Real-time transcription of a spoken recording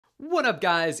What up,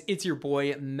 guys? It's your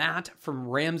boy Matt from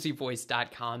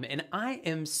RamseyVoice.com, and I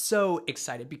am so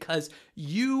excited because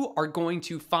you are going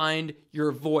to find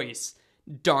your voice.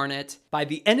 Darn it. By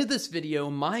the end of this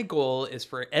video, my goal is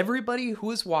for everybody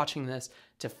who is watching this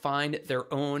to find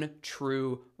their own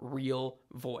true, real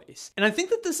voice. And I think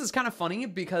that this is kind of funny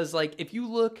because, like, if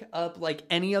you look up like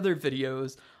any other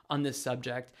videos on this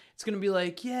subject, it's gonna be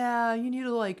like, yeah, you need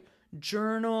to like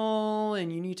journal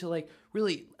and you need to like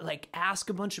really like ask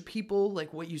a bunch of people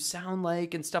like what you sound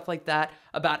like and stuff like that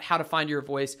about how to find your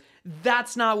voice.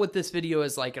 That's not what this video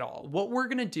is like at all. What we're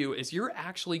gonna do is you're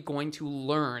actually going to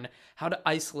learn how to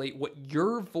isolate what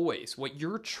your voice, what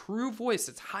your true voice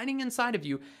that's hiding inside of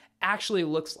you actually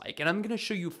looks like. And I'm gonna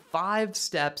show you 5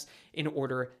 steps in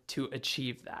order to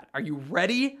achieve that. Are you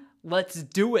ready? Let's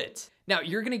do it. Now,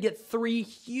 you're gonna get 3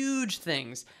 huge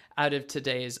things out of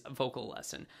today's vocal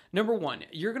lesson. Number 1,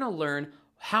 you're gonna learn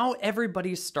how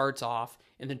everybody starts off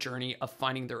in the journey of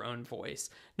finding their own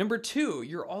voice. Number 2,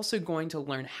 you're also going to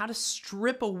learn how to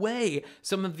strip away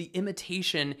some of the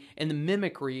imitation and the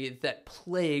mimicry that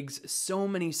plagues so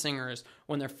many singers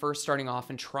when they're first starting off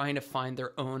and trying to find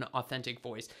their own authentic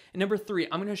voice. And number 3,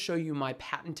 I'm gonna show you my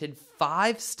patented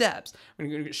 5 steps. I'm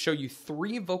gonna show you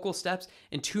 3 vocal steps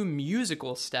and 2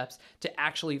 musical steps to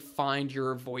actually find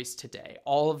your voice today.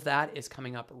 All of that is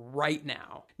coming up right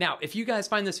now. Now, if you guys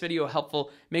find this video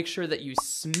helpful, make sure that you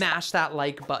smash that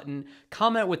like button,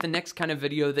 comment with the next kind of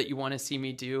video that you want to see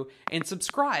me do, and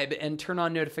subscribe and turn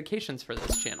on notifications for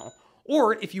this channel.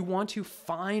 Or if you want to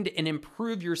find and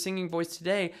improve your singing voice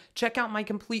today, check out my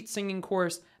complete singing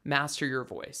course, Master Your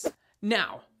Voice.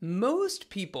 Now, most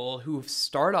people who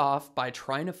start off by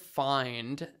trying to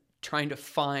find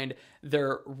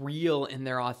their real and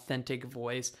their authentic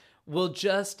voice will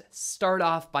just start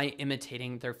off by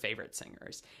imitating their favorite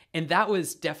singers. And that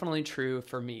was definitely true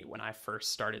for me when I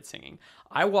first started singing.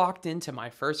 I walked into my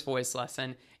first voice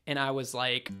lesson and I was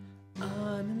like,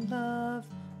 I'm in love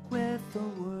with the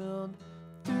world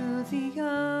through the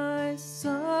eyes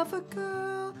of a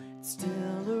girl. It's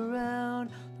still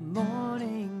around the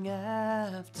morning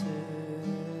after.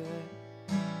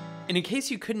 And in case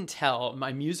you couldn't tell,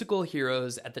 my musical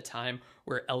heroes at the time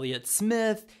were Elliott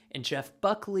Smith and Jeff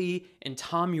Buckley and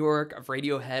Tom York of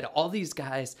Radiohead, all these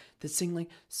guys that sing like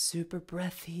super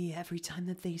breathy every time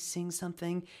that they sing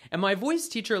something. And my voice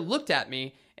teacher looked at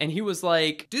me and he was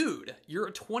like, dude, you're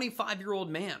a 25-year-old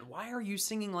man. Why are you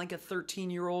singing like a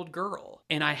 13-year-old girl?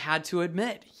 And I had to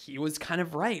admit, he was kind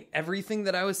of right. Everything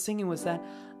that I was singing was that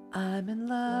I'm in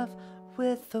love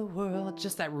with the world,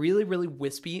 just that really, really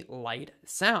wispy, light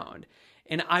sound.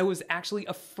 And I was actually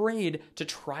afraid to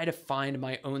try to find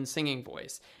my own singing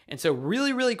voice. And so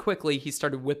really, really quickly, he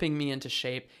started whipping me into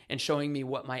shape and showing me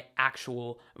what my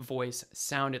actual voice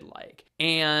sounded like.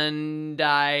 And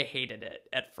I hated it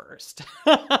at first.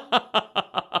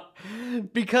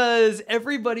 Because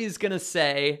everybody's gonna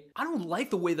say, I don't like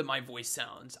the way that my voice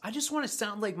sounds. I just want to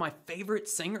sound like my favorite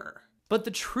singer. But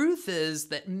the truth is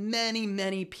that many,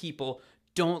 many people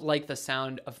don't like the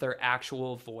sound of their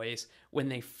actual voice when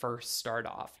they first start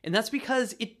off. And that's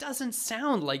because it doesn't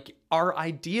sound like our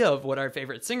idea of what our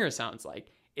favorite singer sounds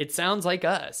like. It sounds like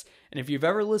us. And if you've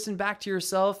ever listened back to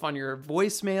yourself on your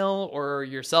voicemail or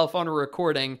yourself on a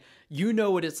recording, you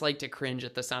know what it's like to cringe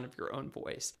at the sound of your own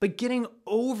voice. But getting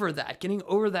over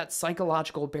that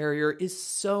psychological barrier is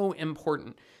so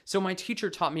important. So my teacher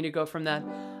taught me to go from that,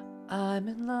 I'm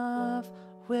in love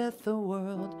with the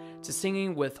world, to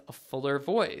singing with a fuller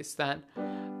voice, that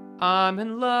I'm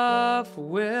in love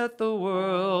with the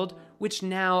world, which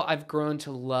now I've grown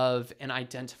to love and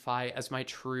identify as my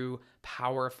true,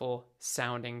 powerful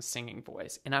sounding singing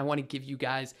voice. And I want to give you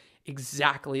guys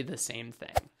exactly the same thing.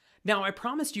 Now, I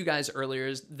promised you guys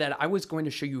earlier that I was going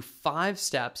to show you 5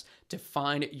 steps to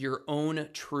find your own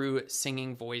true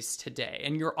singing voice today,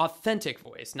 and your authentic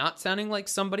voice, not sounding like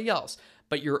somebody else,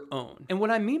 but your own. And what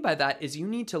I mean by that is you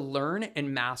need to learn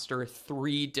and master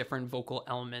 3 different vocal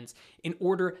elements in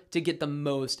order to get the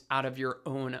most out of your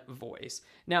own voice.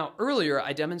 Now, earlier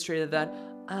I demonstrated that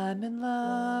I'm in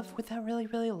love with that really,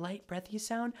 really light, breathy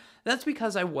sound. That's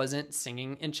because I wasn't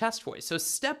singing in chest voice. So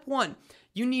step 1,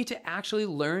 you need to actually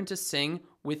learn to sing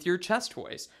with your chest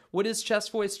voice. What is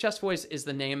chest voice? Chest voice is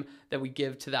the name that we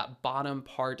give to that bottom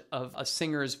part of a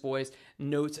singer's voice.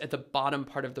 Notes at the bottom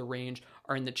part of the range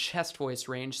are in the chest voice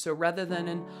range. So rather than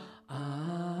in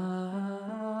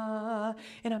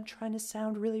and I'm trying to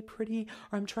sound really pretty,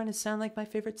 or I'm trying to sound like my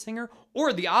favorite singer,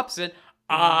 or the opposite,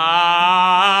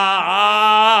 I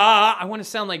want to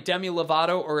sound like Demi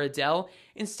Lovato or Adele.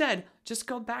 Instead, just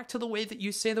go back to the way that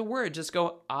you say the word. Just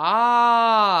go,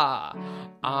 ah,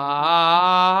 ah.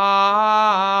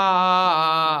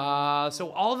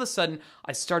 So all of a sudden,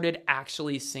 I started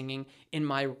actually singing in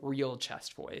my real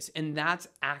chest voice, and that's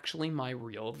actually my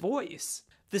real voice.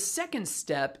 The second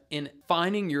step in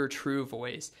finding your true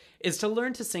voice is to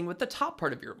learn to sing with the top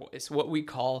part of your voice, what we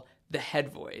call the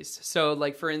head voice. So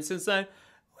like for instance, wee,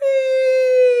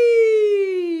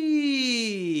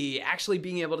 actually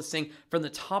being able to sing from the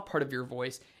top part of your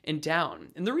voice and down.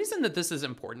 And the reason that this is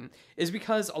important is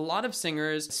because a lot of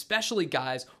singers, especially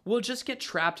guys, will just get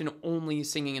trapped in only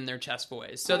singing in their chest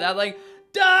voice. So that like,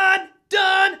 done,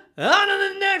 on to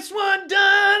the next one,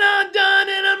 done,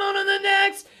 and I'm on to the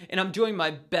next. And I'm doing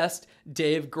my best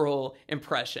Dave Grohl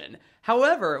impression.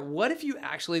 However, what if you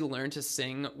actually learn to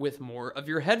sing with more of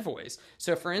your head voice?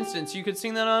 So for instance, you could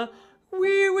sing that on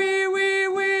wee, wee, wee,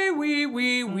 wee, wee,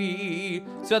 wee, wee,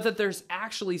 so that there's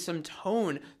actually some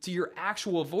tone to your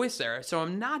actual voice there. So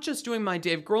I'm not just doing my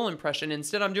Dave Grohl impression.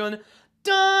 Instead, I'm doing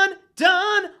done,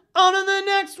 on to the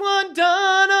next one,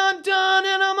 done,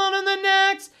 and I'm on to the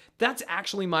next. That's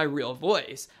actually my real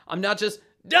voice. I'm not just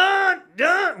done,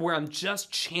 where I'm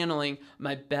just channeling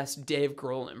my best Dave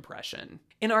Grohl impression.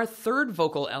 And our third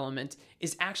vocal element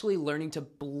is actually learning to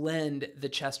blend the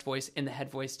chest voice and the head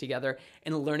voice together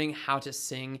and learning how to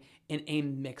sing in a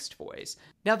mixed voice.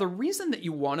 Now, the reason that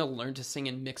you want to learn to sing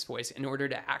in mixed voice in order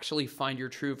to actually find your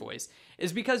true voice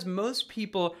is because most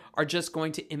people are just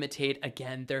going to imitate,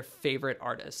 again, their favorite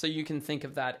artist. So you can think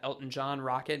of that Elton John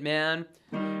Rocket Man.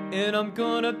 And I'm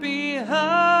gonna be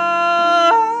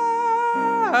high.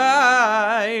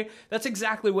 That's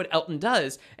exactly what Elton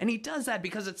does. And he does that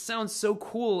because it sounds so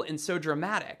cool and so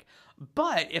dramatic.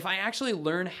 But if I actually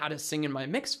learn how to sing in my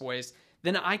mixed voice,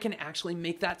 then I can actually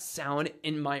make that sound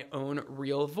in my own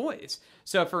real voice.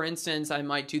 So for instance, I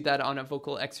might do that on a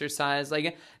vocal exercise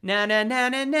like na na na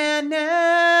na na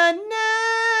na na,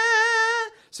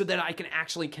 so that I can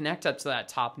actually connect up to that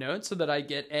top note so that I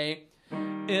get a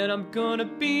and I'm gonna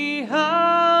be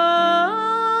high.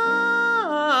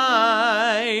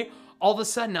 All of a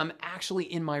sudden, I'm actually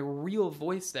in my real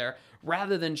voice there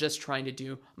rather than just trying to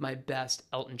do my best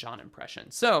Elton John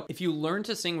impression. So if you learn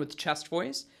to sing with chest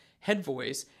voice, head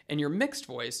voice, and your mixed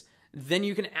voice, then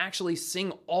you can actually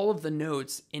sing all of the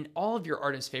notes in all of your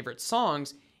artist's favorite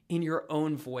songs in your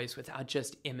own voice without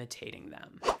just imitating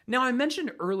them. Now, I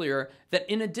mentioned earlier that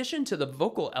in addition to the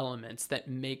vocal elements that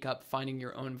make up finding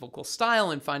your own vocal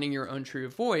style and finding your own true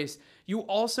voice, you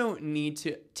also need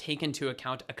to take into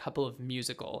account a couple of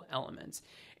musical elements.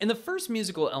 And the first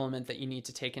musical element that you need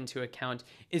to take into account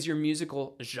is your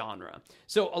musical genre.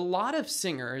 So a lot of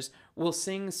singers will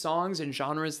sing songs in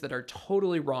genres that are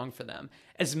totally wrong for them.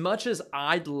 As much as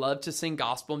I'd love to sing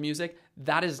gospel music,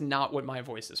 that is not what my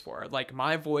voice is for. Like,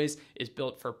 my voice is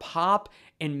built for pop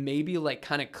and maybe like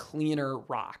kind of cleaner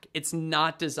rock. It's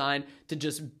not designed to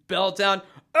just belt down,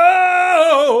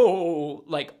 oh,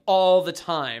 like all the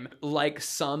time, like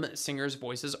some singers'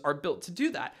 voices are built to do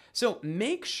that. So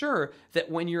make sure that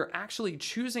when you're actually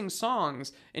choosing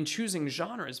songs and choosing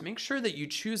genres, make sure that you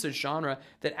choose a genre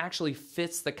that actually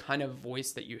fits the kind of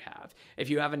voice that you have. If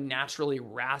you have a naturally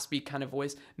raspy kind of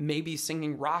voice, maybe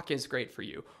singing rock is great for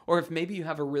you. Or if maybe you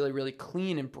have a really, really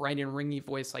clean and bright and ringy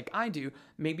voice like I do,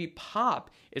 maybe pop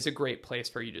is a great place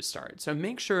for you to start. So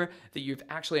make sure that you've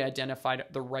actually identified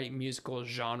the right musical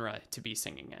genre to be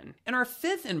singing in. And our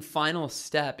fifth and final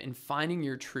step in finding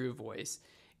your true voice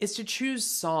is to choose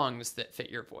songs that fit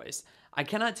your voice. I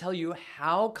cannot tell you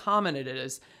how common it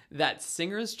is that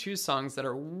singers choose songs that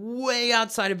are way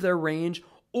outside of their range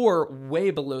or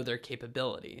way below their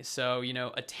capability. So, you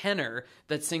know, a tenor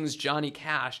that sings Johnny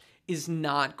Cash is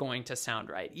not going to sound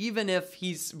right. Even if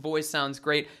his voice sounds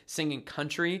great singing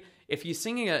country, if he's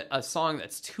singing a song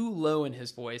that's too low in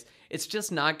his voice, it's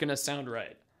just not going to sound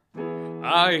right.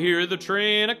 I hear the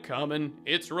train a-comin',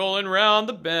 it's rolling round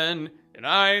the bend, and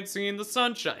I ain't seen the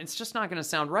sunshine. It's just not going to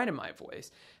sound right in my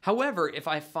voice. However, if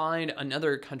I find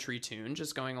another country tune,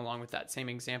 just going along with that same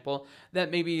example,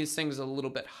 that maybe sings a little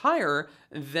bit higher,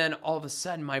 then all of a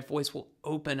sudden my voice will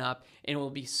open up and it will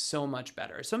be so much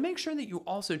better. So make sure that you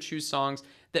also choose songs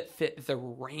that fit the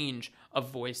range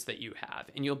of voice that you have.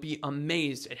 And you'll be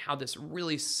amazed at how this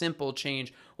really simple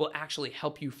change will actually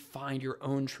help you find your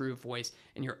own true voice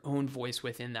and your own voice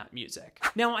within that music.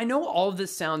 Now, I know all of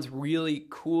this sounds really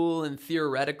cool and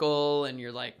theoretical, and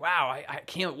you're like, wow, I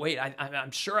can't wait.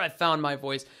 I'm sure I found my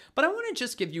voice. But I want to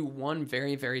just give you one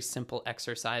very, very simple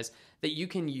exercise that you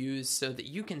can use so that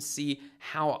you can see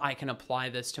how I can apply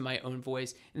this to my own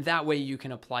voice. That way you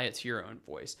can apply it to your own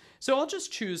voice. So I'll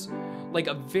just choose like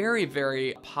a very,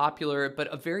 very popular,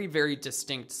 but a very, very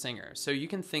distinct singer. So you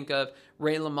can think of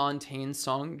Ray LaMontagne's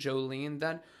song, Jolene,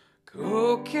 that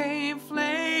cocaine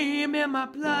flame in my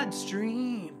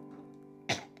bloodstream.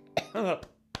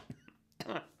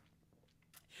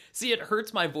 See, it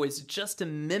hurts my voice just to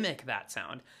mimic that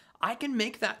sound. I can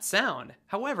make that sound.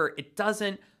 However, it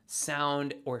doesn't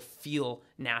sound or feel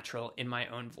natural in my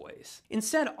own voice.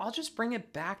 Instead, I'll just bring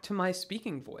it back to my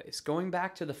speaking voice. Going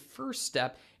back to the first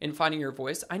step in finding your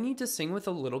voice, I need to sing with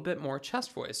a little bit more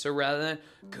chest voice. So rather than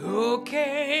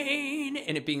cocaine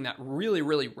and it being that really,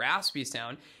 really raspy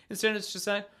sound, instead it's just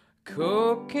that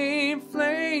cocaine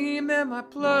flame in my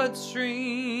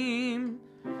bloodstream.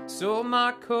 Sold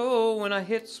my coat when I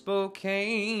hit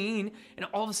Spokane. And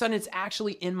all of a sudden it's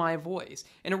actually in my voice.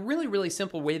 And a really, really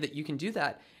simple way that you can do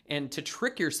that and to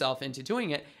trick yourself into doing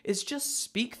it is just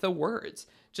speak the words.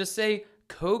 Just say,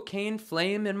 cocaine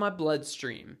flame in my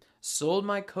bloodstream. Sold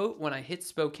my coat when I hit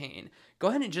Spokane. Go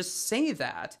ahead and just say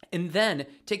that. And then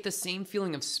take the same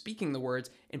feeling of speaking the words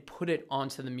and put it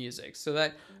onto the music. So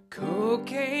that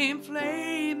cocaine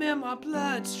flame in my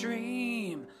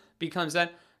bloodstream becomes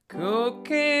that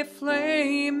cocaine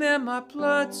flame in my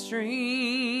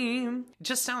bloodstream. It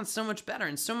just sounds so much better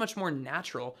and so much more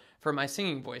natural for my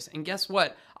singing voice. And guess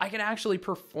what? I could actually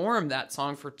perform that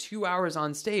song for 2 hours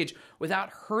on stage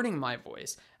without hurting my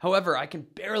voice. However, I can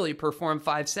barely perform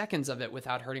 5 seconds of it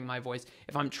without hurting my voice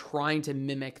if I'm trying to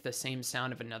mimic the same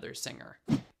sound of another singer.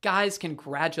 Guys,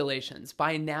 congratulations.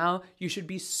 By now, you should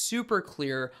be super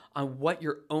clear on what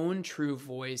your own true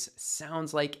voice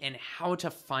sounds like and how to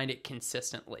find it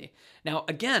consistently. Now,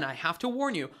 again, I have to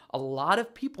warn you, a lot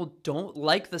of people don't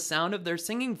like the sound of their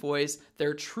singing voice,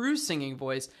 their true singing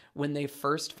voice, when they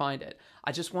first find it.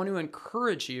 I just want to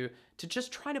encourage you to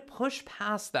just try to push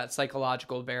past that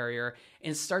psychological barrier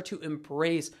and start to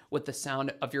embrace what the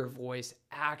sound of your voice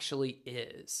actually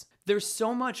is. There's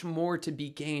so much more to be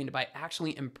gained by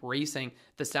actually embracing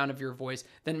the sound of your voice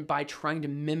than by trying to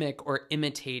mimic or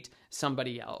imitate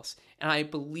somebody else. And I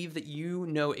believe that you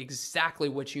know exactly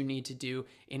what you need to do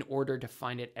in order to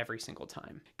find it every single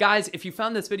time. Guys, if you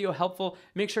found this video helpful,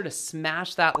 make sure to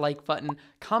smash that like button,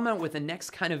 comment with the next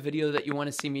kind of video that you want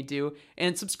to see me do,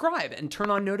 and subscribe and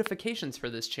turn on notifications for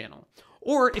this channel.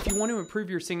 Or if you want to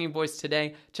improve your singing voice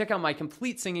today, check out my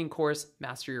complete singing course,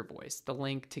 Master Your Voice. The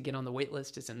link to get on the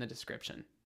waitlist is in the description.